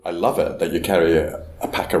I love it that you carry a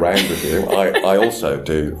pack around with you. I also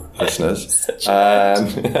do, listeners.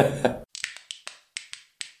 Hi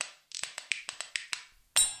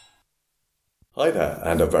there,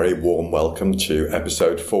 and a very warm welcome to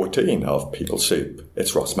episode 14 of People Soup.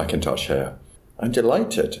 It's Ross McIntosh here. I'm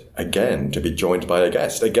delighted again to be joined by a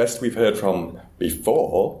guest we've heard from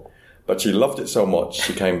before, but she loved it so much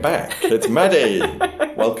she came back. It's Maddie.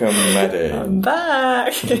 Welcome, Maddie. I'm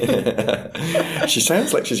back. She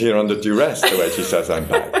sounds like she's here under duress the way she says I'm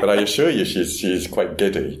back, but I assure you she's quite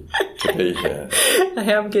giddy to be here. I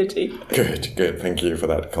am giddy. Good. Thank you for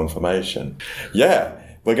that confirmation. Yeah,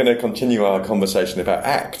 we're going to continue our conversation about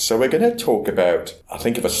ACT. So we're going to talk about, I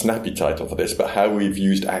think of a snappy title for this, but how we've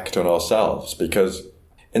used ACT on ourselves. Because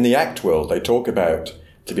in the ACT world, they talk about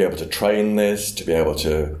to be able to train this, to be able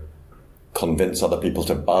to convince other people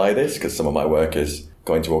to buy this, because some of my work is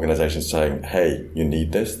going to organizations saying, hey, you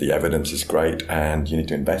need this, the evidence is great, and you need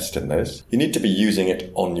to invest in this. You need to be using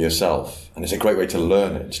it on yourself, and it's a great way to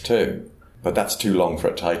learn it too. But that's too long for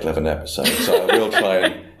a title of an episode, so I will try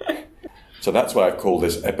and... So that's why I've called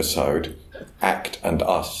this episode ACT and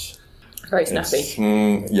Us. Very snappy.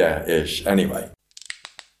 Ish. Anyway.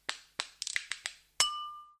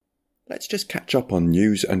 Let's just catch up on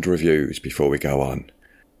news and reviews before we go on.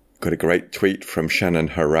 Got a great tweet from Shannon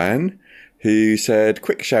Haran, who said,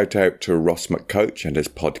 quick shout out to Ross McCoach and his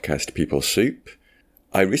podcast People Soup.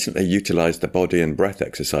 I recently utilised the body and breath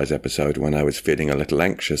exercise episode when I was feeling a little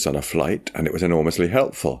anxious on a flight, and it was enormously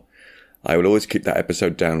helpful. I will always keep that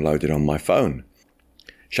episode downloaded on my phone.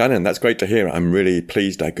 Shannon, that's great to hear. I'm really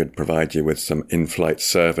pleased I could provide you with some in-flight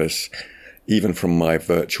service, even from my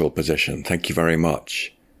virtual position. Thank you very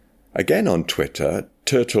much. Again on Twitter,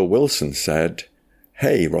 Turtle Wilson said,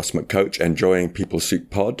 hey, Ross McCoach, enjoying People Soup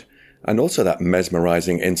Pod, and also that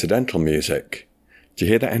mesmerising incidental music. Do you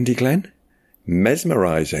hear that, Andy Glenn?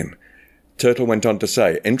 Mesmerising. Turtle went on to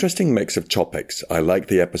say, interesting mix of topics. I like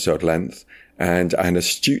the episode length, and an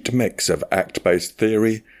astute mix of ACT-based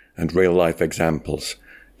theory and real-life examples.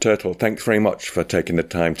 Turtle, thanks very much for taking the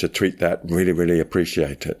time to tweet that. Really, really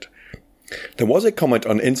appreciate it. There was a comment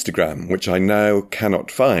on Instagram, which I now cannot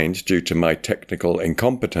find due to my technical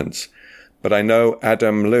incompetence, but I know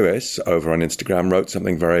Adam Lewis over on Instagram wrote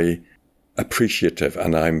something very appreciative,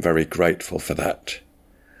 and I'm very grateful for that.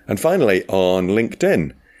 And finally, on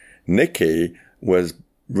LinkedIn, Nikki was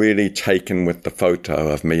really taken with the photo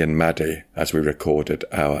of me and Maddie as we recorded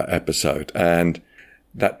our episode, and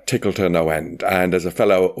that tickled her no end. And as a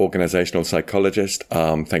fellow organizational psychologist,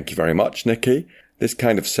 thank you very much, Nikki. This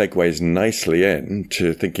kind of segues nicely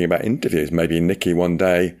into thinking about interviews. Maybe Nikki one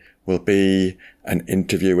day will be an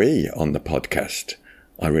interviewee on the podcast.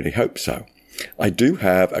 I really hope so. I do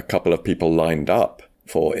have a couple of people lined up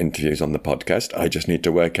for interviews on the podcast. I just need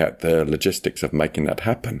to work out the logistics of making that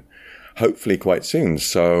happen. Hopefully quite soon,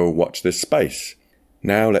 so watch this space.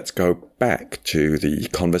 Now let's go back to the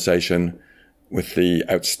conversation with the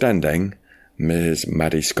outstanding Ms.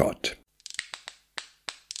 Maddie Scott.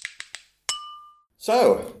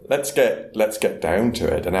 So let's get down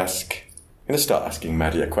to it and ask. I'm going to start asking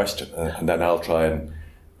Maddie a question, and then I'll try and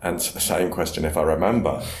answer the same question if I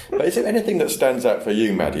remember. But is there anything that stands out for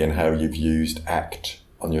you, Maddie, in how you've used ACT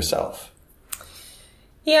on yourself?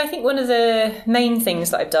 Yeah, I think one of the main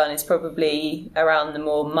things that I've done is probably around the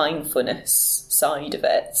more mindfulness side of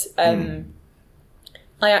it.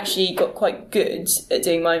 I actually got quite good at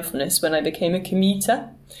doing mindfulness when I became a commuter.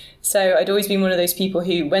 So I'd always been one of those people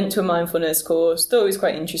who went to a mindfulness course, thought it was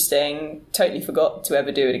quite interesting, totally forgot to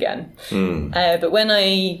ever do it again. But when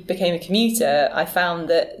I became a commuter, I found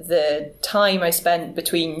that the time I spent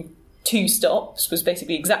between two stops was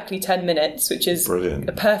basically exactly 10 minutes, which is brilliant.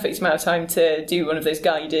 A perfect amount of time to do one of those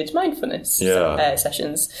guided mindfulness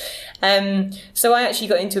sessions. So I actually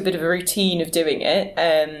got into a bit of a routine of doing it,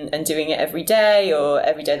 and doing it every day, or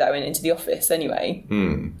every day that I went into the office anyway.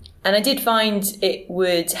 And I did find it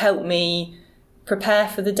would help me prepare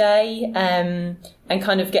for the day, and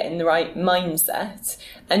kind of get in the right mindset.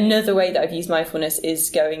 Another way that I've used mindfulness is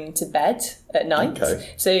going to bed at night.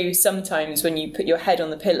 Okay. So sometimes when you put your head on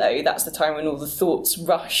the pillow, that's the time when all the thoughts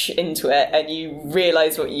rush into it and you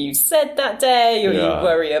realise what you said that day, or you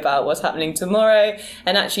worry about what's happening tomorrow.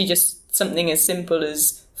 And actually just something as simple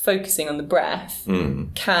as focusing on the breath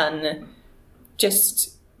can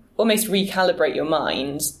just almost recalibrate your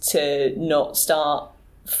mind to not start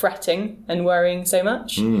fretting and worrying so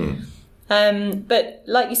much. But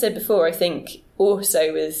like you said before, I think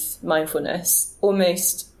also with mindfulness,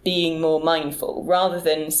 almost being more mindful rather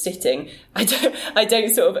than sitting. I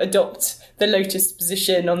don't sort of adopt the lotus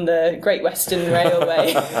position on the Great Western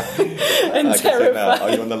Railway and terrify. Are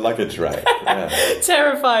you on the luggage rack? Yeah.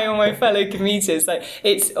 Terrify all my fellow commuters. Like,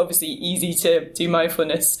 it's obviously easy to do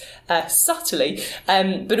mindfulness subtly,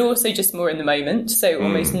 but also just more in the moment. So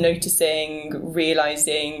almost noticing,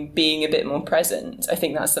 realising, being a bit more present. I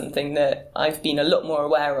think that's something that I've been a lot more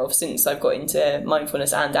aware of since I've got into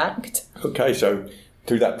mindfulness and ACT. Okay, so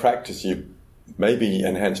through that practice, you maybe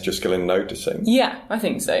enhanced your skill in noticing. Yeah, I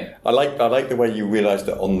think so. I like the way you realised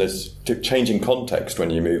that on this changing context when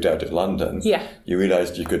you moved out of London. Yeah. You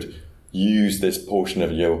realised you could use this portion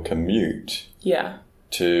of your commute. Yeah.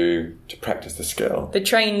 To practice the skill. The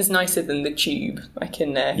train's nicer than the tube, I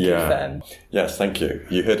can confirm. Yes, thank you.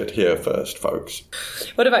 You heard it here first, folks.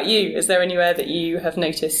 What about you? Is there anywhere that you have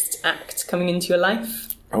noticed ACT coming into your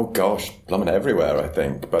life? Oh gosh, blimmin' everywhere, I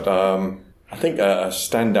think. But I think a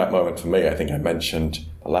standout moment for me, I think I mentioned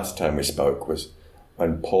the last time we spoke, was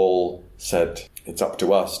when Paul said it's up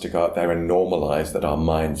to us to go out there and normalise that our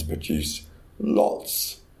minds produce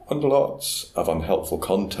lots and lots of unhelpful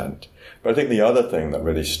content. But I think the other thing that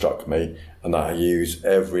really struck me and that I use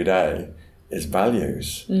every day is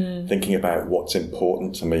values. Thinking about what's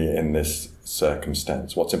important to me in this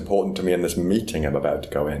circumstance, what's important to me in this meeting I'm about to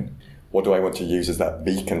go in. What do I want to use as that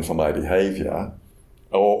beacon for my behaviour?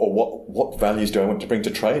 Or what values do I want to bring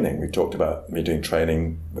to training? We talked about me doing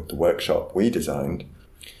training with the workshop we designed.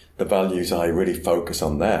 The values I really focus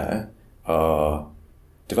on there are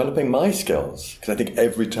developing my skills. Because I think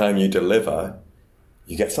every time you deliver,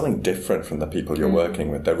 you get something different from the people you're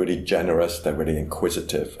working with. They're really generous, they're really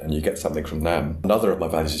inquisitive, and you get something from them. Another of my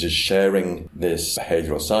values is just sharing this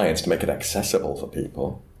behavioural science to make it accessible for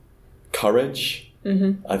people. Courage.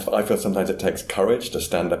 I feel sometimes it takes courage to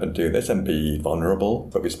stand up and do this and be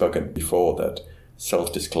vulnerable. But we've spoken before that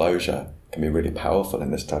self-disclosure can be really powerful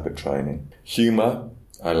in this type of training. Humour.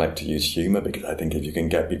 I like to use humour because I think if you can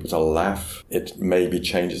get people to laugh, it maybe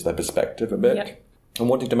changes their perspective a bit. Yep. And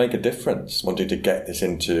wanting to make a difference, wanting to get this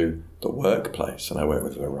into the workplace. And I work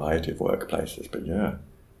with a variety of workplaces, but yeah.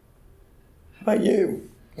 How about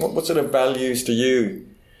you? What sort of values do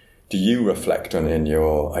you reflect on in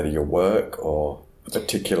your either your work or a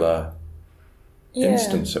particular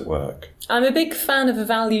instance at work? I'm a big fan of a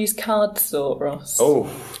values card sort, Ross. Oh.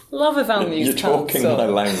 Love a values card You're talking sort. my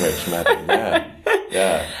language, Maddie. Yeah.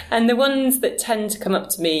 Yeah. And the ones that tend to come up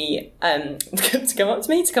to me, to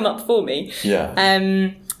come up for me,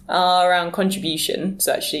 are around contribution.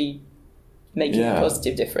 So actually making a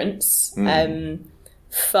positive difference.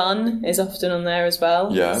 Fun is often on there as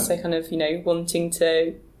well. Yeah. So kind of, wanting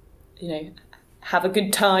to, have a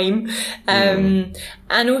good time. And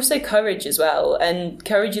also courage as well. And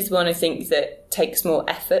courage is one I think that takes more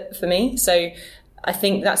effort for me. So I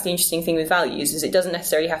think that's the interesting thing with values is it doesn't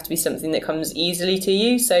necessarily have to be something that comes easily to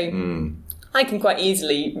you. So I can quite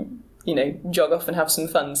easily, jog off and have some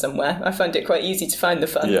fun somewhere. I find it quite easy to find the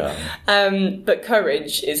fun. Yeah. But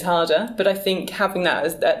courage is harder. But I think having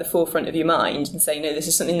that at the forefront of your mind and saying, no, this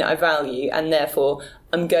is something that I value and therefore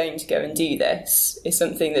I'm going to go and do this is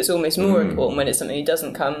something that's almost more important when it's something that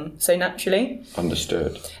doesn't come so naturally.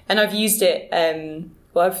 Understood. And I've used it...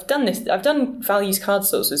 I've done values card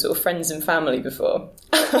sorts with sort of friends and family before.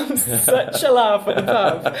 Such a laugh at the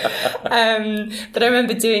pub. But I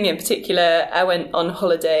remember doing it in particular. I went on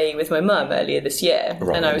holiday with my mum earlier this year,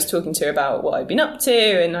 and I was talking to her about what I'd been up to,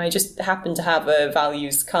 and I just happened to have a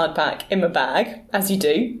values card pack in my bag, as you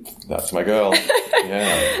do. That's my girl.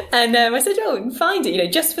 Yeah. And I said, find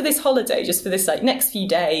it, just for this holiday, just for this next few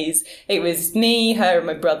days. It was me, her, and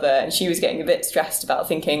my brother, and she was getting a bit stressed about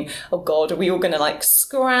thinking, oh God, are we all going to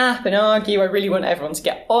scrap and argue? I really want everyone to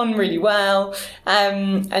get on really well.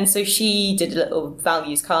 And so she did a little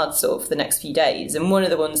values card sort for the next few days. And one of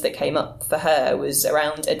the ones that came up for her was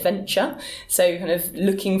around adventure. So kind of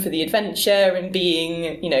looking for the adventure and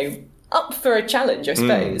being, up for a challenge, I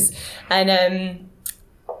suppose. And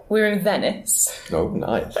we were in Venice. Oh,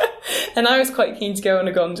 nice. And I was quite keen to go on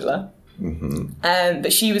a gondola.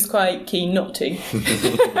 But she was quite keen not to.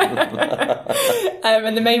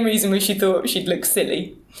 And the main reason was she thought she'd look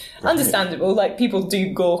silly. Right. Understandable, people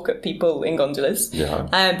do gawk at people in gondolas. Yeah.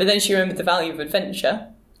 But then she remembered the value of adventure.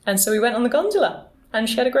 And so we went on the gondola and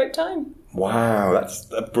she had a great time. Wow, that's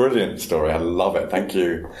a brilliant story. I love it. Thank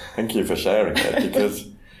you for sharing it because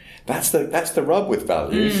that's the rub with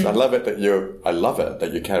values. I love it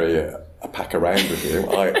that you carry a pack around with you.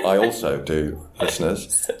 I also do,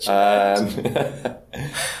 listeners.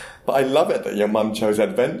 But I love it that your mum chose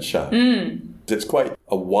adventure. It's quite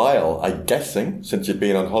a while, I'm guessing, since you've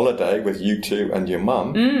been on holiday with you two and your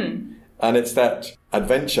mum. And it's that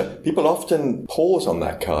adventure. People often pause on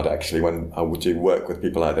that card, actually, when I would do work with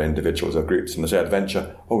people, either individuals or groups, and they say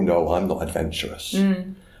adventure. Oh, no, I'm not adventurous.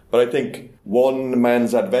 But I think one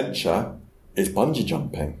man's adventure is bungee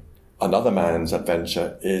jumping. Another man's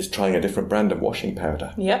adventure is trying a different brand of washing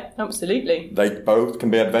powder. Yeah, absolutely. They both can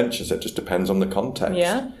be adventures. It just depends on the context.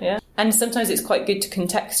 Yeah. And sometimes it's quite good to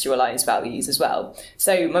contextualise values as well.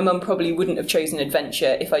 So my mum probably wouldn't have chosen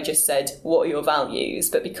adventure if I just said, what are your values?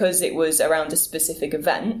 But because it was around a specific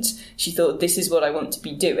event, she thought, this is what I want to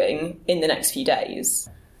be doing in the next few days.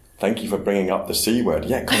 Thank you for bringing up the C word.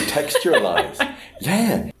 Yeah, contextualise.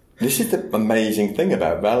 Yeah. This is the amazing thing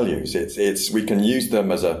about values. It's we can use them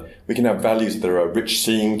we can have values that are a rich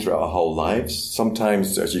theme throughout our whole lives.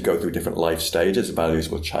 Sometimes as you go through different life stages, values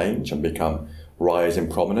will change and rise in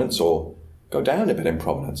prominence or go down a bit in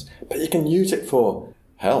prominence. But you can use it for,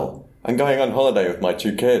 hell, I'm going on holiday with my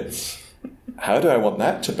 2 kids. How do I want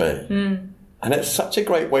that to be? And it's such a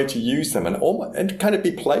great way to use them and kind of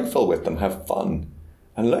be playful with them, have fun.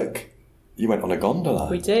 And look, you went on a gondola.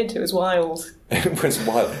 We did. It was wild. It was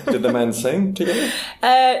wild. Did the man sing to you?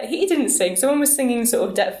 He didn't sing. Someone was singing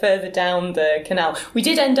sort of further down the canal. We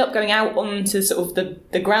did end up going out onto sort of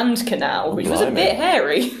the Grand Canal, which was a bit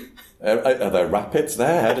hairy. Are there rapids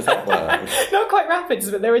there? How does that work? Not quite rapids,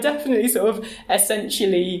 but there were definitely sort of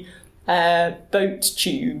essentially boat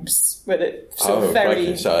tubes with it sort of very...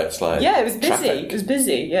 Okay. So it's like yeah, it was busy. Traffic. It was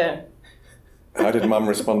busy, yeah. How did Mum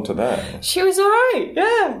respond to that? She was all right,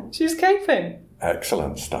 yeah. She was coping.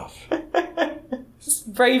 Excellent stuff.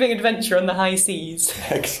 Braving adventure on the high seas.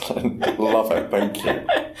 Excellent. Love it. Thank you.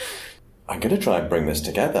 I'm going to try and bring this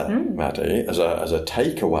together, Maddie, as a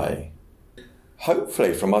takeaway.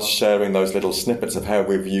 Hopefully from us sharing those little snippets of how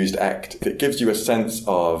we've used ACT, it gives you a sense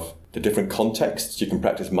of the different contexts you can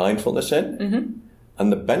practice mindfulness in. And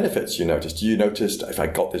the benefits you noticed. You noticed, if I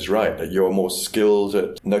got this right, that you're more skilled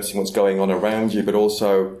at noticing what's going on around you, but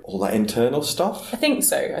also all that internal stuff? I think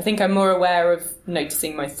so. I think I'm more aware of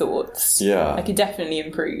noticing my thoughts. Yeah. I could definitely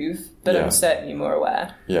improve, but I'm certainly more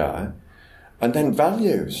aware. Yeah. And then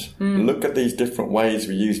values. Look at these different ways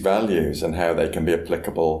we use values and how they can be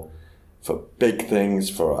applicable for big things,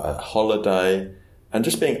 for a holiday, and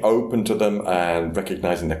just being open to them and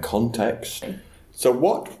recognising the context. So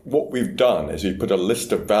what we've done is we've put a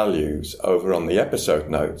list of values over on the episode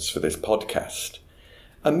notes for this podcast.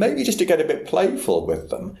 And maybe just to get a bit playful with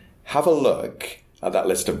them, have a look at that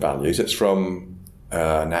list of values. It's from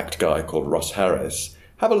an ACT guy called Ross Harris.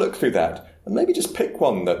 Have a look through that and maybe just pick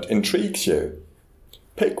one that intrigues you.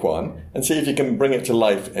 Pick one and see if you can bring it to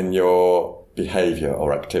life in your behaviour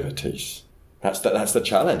or activities. That's the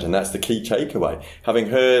challenge, and that's the key takeaway. Having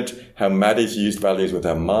heard how Maddie's used values with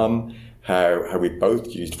her mum, how we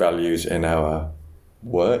both used values in our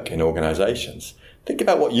work in organisations. Think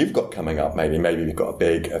about what you've got coming up. Maybe you've got a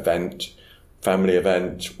big event, family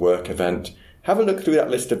event, work event. Have a look through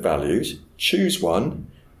that list of values, choose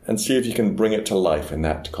one, and see if you can bring it to life in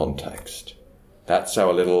that context. That's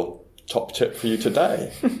our little top tip for you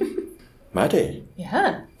today. Maddie.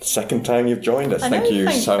 Yeah. Second time you've joined us. Thank you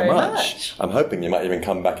so much. I'm hoping you might even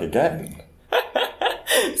come back again.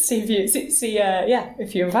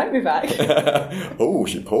 If you invite me back. Oh,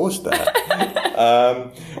 she paused there.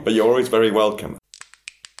 But you're always very welcome.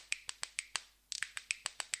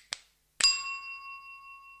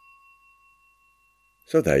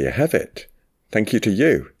 So there you have it. Thank you to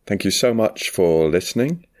you. Thank you so much for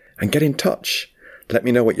listening. And get in touch. Let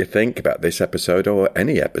me know what you think about this episode or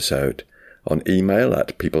any episode on email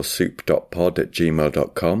at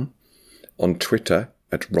peoplesoup.pod@gmail.com, on Twitter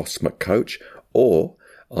at @RossMcCoach, or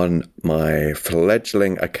on my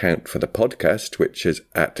fledgling account for the podcast, which is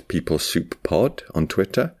at peoplesouppod on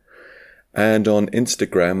Twitter, and on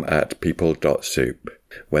Instagram at people.soup.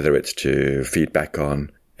 Whether it's to feedback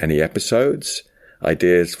on any episodes,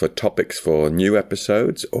 ideas for topics for new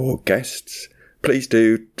episodes, or guests, please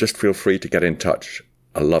do just feel free to get in touch.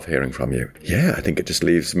 I love hearing from you. Yeah, I think it just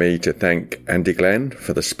leaves me to thank Andy Glenn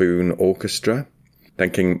for the Spoon Orchestra,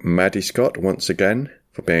 thanking Maddie Scott once again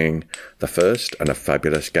for being the first and a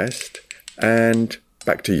fabulous guest, and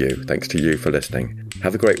back to you. Thanks to you for listening.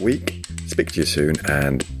 Have a great week. Speak to you soon,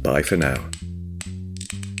 and bye for now.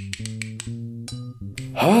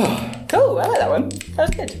 Cool, I like that one. That was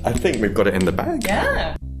good. I think we've got it in the bag.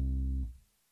 Yeah.